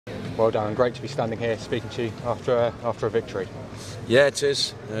Well done, great to be standing here speaking to you after a victory. Yeah, it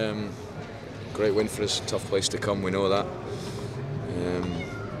is. Great win for us, tough place to come, we know that.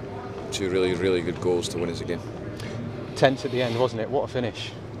 Two really good goals to win us again. Tense at the end, wasn't it? What a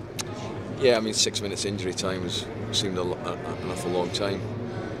finish. Yeah, I mean 6 minutes injury time seemed an awful long time.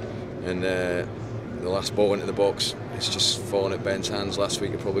 And the last ball into the box, it's just fallen at Ben's hands last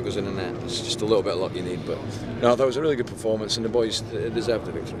week. It probably goes in the net. It's just a little bit of luck you need, but no, that was a really good performance, and the boys deserved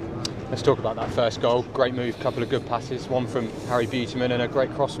the victory. Let's talk about that first goal. Great move, couple of good passes, one from Harry Beautyman and a great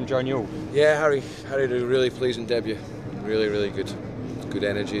cross from Joe Newell. Yeah, Harry did a really pleasing debut. Really good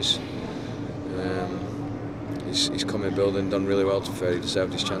energies. He's come in building, done really well. To fair, he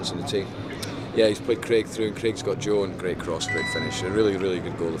deserved his chance in the team. Yeah, he's played Craig through, and Craig's got Joe, and great cross, great finish. A really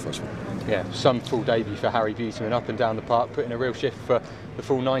good goal, the first one. Yeah, some full debut for Harry Beautyman, up and down the park, putting a real shift for the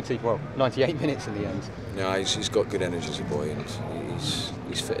full 98 minutes in the end. No, he's got good energy as a boy, and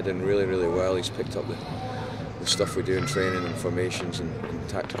he's fitted in really well. He's picked up the stuff we do in training and formations and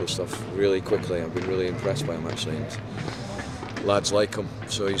tactical stuff really quickly. I've been really impressed by him actually, and lads like him,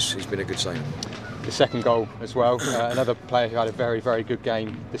 so he's been a good signing. The second goal as well, another player who had a very good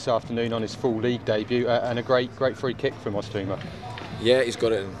game this afternoon on his full league debut, and a great free kick from Ostuma. Yeah, he's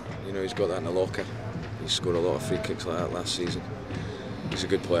got it. He's got that in the locker. He's scored a lot of free kicks like that last season. He's a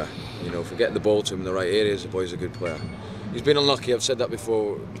good player. If we get the ball to him in the right areas, the boy's a good player. He's been unlucky. I've said that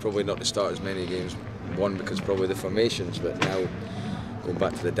before. Probably not to start as many games. One, because probably the formations, but now going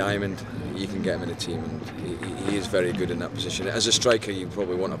back to the diamond, you can get him in a team, and he is very good in that position. As a striker, you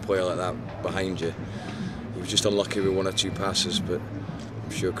probably want a player like that behind you. He was just unlucky with one or two passes, but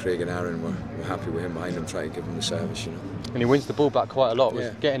I'm sure Craig and Aaron were happy with him behind him, trying to give him the service. And he wins the ball back quite a lot. Yeah.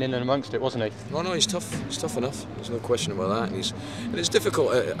 Was getting in and amongst it, wasn't he? No, he's tough. He's tough enough. There's no question about that. And it's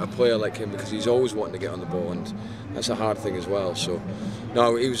difficult a player like him, because he's always wanting to get on the ball, and that's a hard thing as well. So,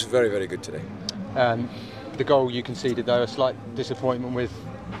 no, he was very good today. The goal you conceded, though, a slight disappointment with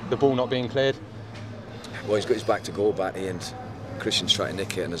the ball not being cleared. Well, he's got his back to goal, Batty, and Christian's trying to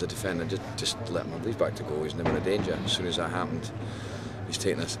nick it, and as a defender, just let him have his back to goal. He's never in danger. As soon as that happened, he's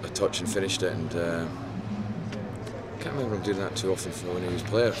taken a touch and finished it, and I can't remember him doing that too often when he was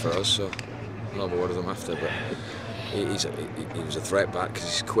player for us, so I'll have a word with him after, but he was a threat back because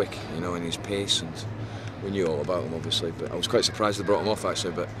he's quick, and his pace, and we knew all about him obviously, but I was quite surprised they brought him off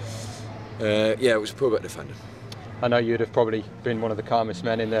actually, but yeah, it was a poor bit of defending. I know you'd have probably been one of the calmest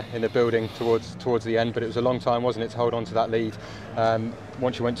men in the building towards the end, but it was a long time, wasn't it, to hold on to that lead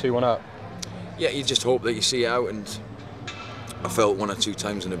once you went 2-1 up? Yeah, you just hope that you see it out, and I felt one or two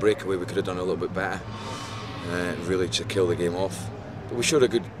times in the breakaway we could have done a little bit better, really to kill the game off. But we showed a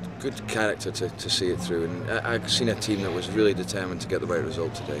good character to see it through, and I've seen a team that was really determined to get the right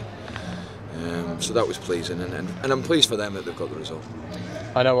result today. So that was pleasing, and I'm pleased for them that they've got the result.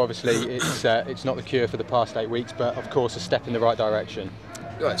 I know obviously it's not the cure for the past 8 weeks, but of course a step in the right direction.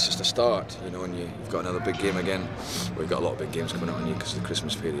 Yeah, it's just a start, and you've got another big game again. We've got a lot of big games coming up on you because of the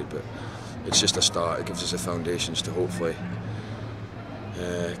Christmas period, but it's just a start. It gives us the foundations to hopefully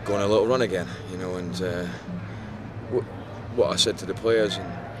go on a little run again, and what I said to the players, and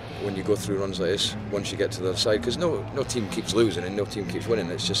when you go through runs like this, once you get to the other side, because no team keeps losing and no team keeps winning,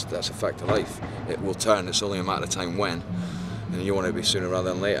 that's a fact of life. It will turn, it's only a matter of time when, and you want to be sooner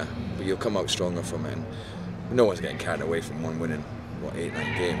rather than later, but you'll come out stronger from it. And no one's getting carried away from winning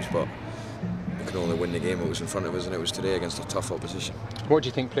 8-9 games, but we can only win the game that was in front of us, and it was today against a tough opposition. What do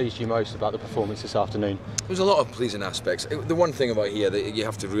you think pleased you most about the performance this afternoon? There's a lot of pleasing aspects. The one thing about here, that you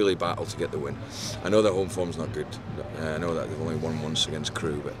have to really battle to get the win. I know their home form's not good. I know that they've only won once against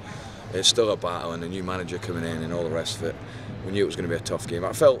Crewe, but it's still a battle, and a new manager coming in and all the rest of it. We knew it was going to be a tough game.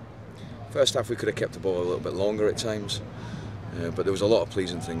 I felt first half we could have kept the ball a little bit longer at times, but there was a lot of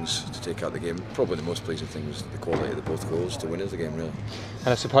pleasing things to take out of the game. Probably the most pleasing thing was the quality of the both goals to win us the game, really. And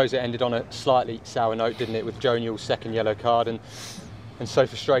I suppose it ended on a slightly sour note, didn't it, with Joe Newell's second yellow card, and so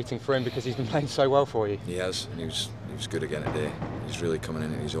frustrating for him because he's been playing so well for you. He has, and he was good again today. He's really coming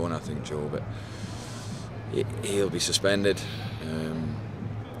in his own, I think, Joe, but he'll be suspended.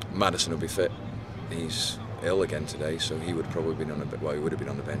 Madison will be fit. He's ill again today, so he would probably been on he would have been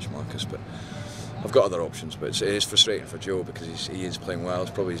on the bench, Marcus, but I've got other options. But it is frustrating for Joe because he is playing well.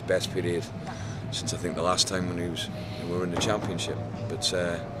 It's probably his best period since I think the last time when we were in the Championship, but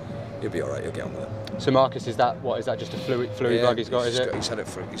he'll be all right. He'll get on with it. So Marcus, is that just a fluid bug he's got? He's had it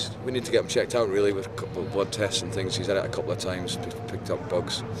for. We need to get him checked out really with a couple of blood tests and things. He's had it a couple of times, picked up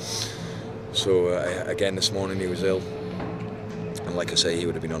bugs. So again this morning he was ill, and like I say, he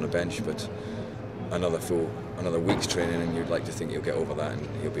would have been on the bench. But another week's training, and you'd like to think he'll get over that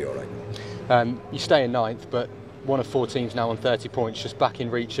and he'll be all right. You stay in ninth, but one of 4 teams now on 30 points, just back in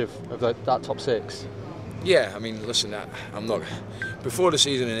reach of that top 6. Yeah, I mean, listen, I'm not. Before the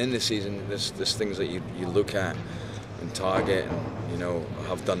season and in the season, there's things that you look at and target, and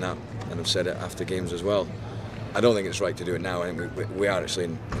I've done that and I've said it after games as well. I don't think it's right to do it now. I think we are actually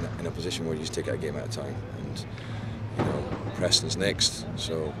in a position where you just take it a game at a time, and Preston's next,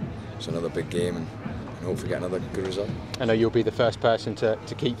 so it's another big game, and hopefully get another good result. I know you'll be the first person to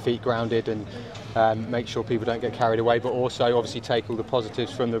keep feet grounded and make sure people don't get carried away, but also obviously take all the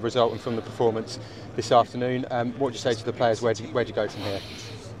positives from the result and from the performance this afternoon. What would you say to the players? Where do you go from here?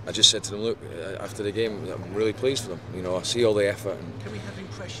 I just said to them, look, after the game, I'm really pleased for them. I see all the effort, Can we have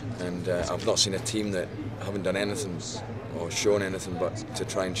impressions? and I've not seen a team that haven't done anything or shown anything but to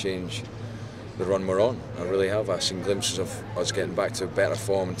try and change the run we're on. I really have. I've seen glimpses of us getting back to better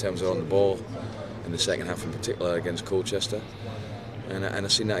form in terms of on the ball in the second half, in particular against Colchester, and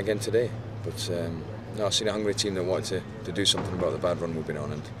I've seen that again today. But no, I've seen a hungry team that wanted to do something about the bad run we've been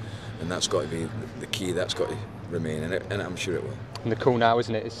on, and that's got to be the key. That's got to remain, and I'm sure it will. And the call now,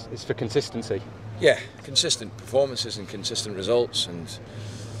 isn't it? It's for consistency. Yeah, consistent performances and consistent results, and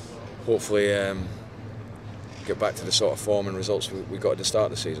hopefully get back to the sort of form and results we got at the start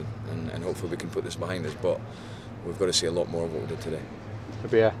of the season, and hopefully we can put this behind us. But we've got to see a lot more of what we did today. It'll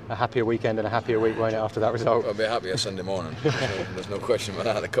be a happier weekend and a happier week, won't it, after that result? I'll be happier Sunday morning. There's no question about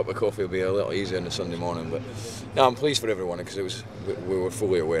that. The cup of coffee will be a little easier on the Sunday morning. But no, I'm pleased for everyone, because we were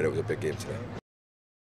fully aware it was a big game today.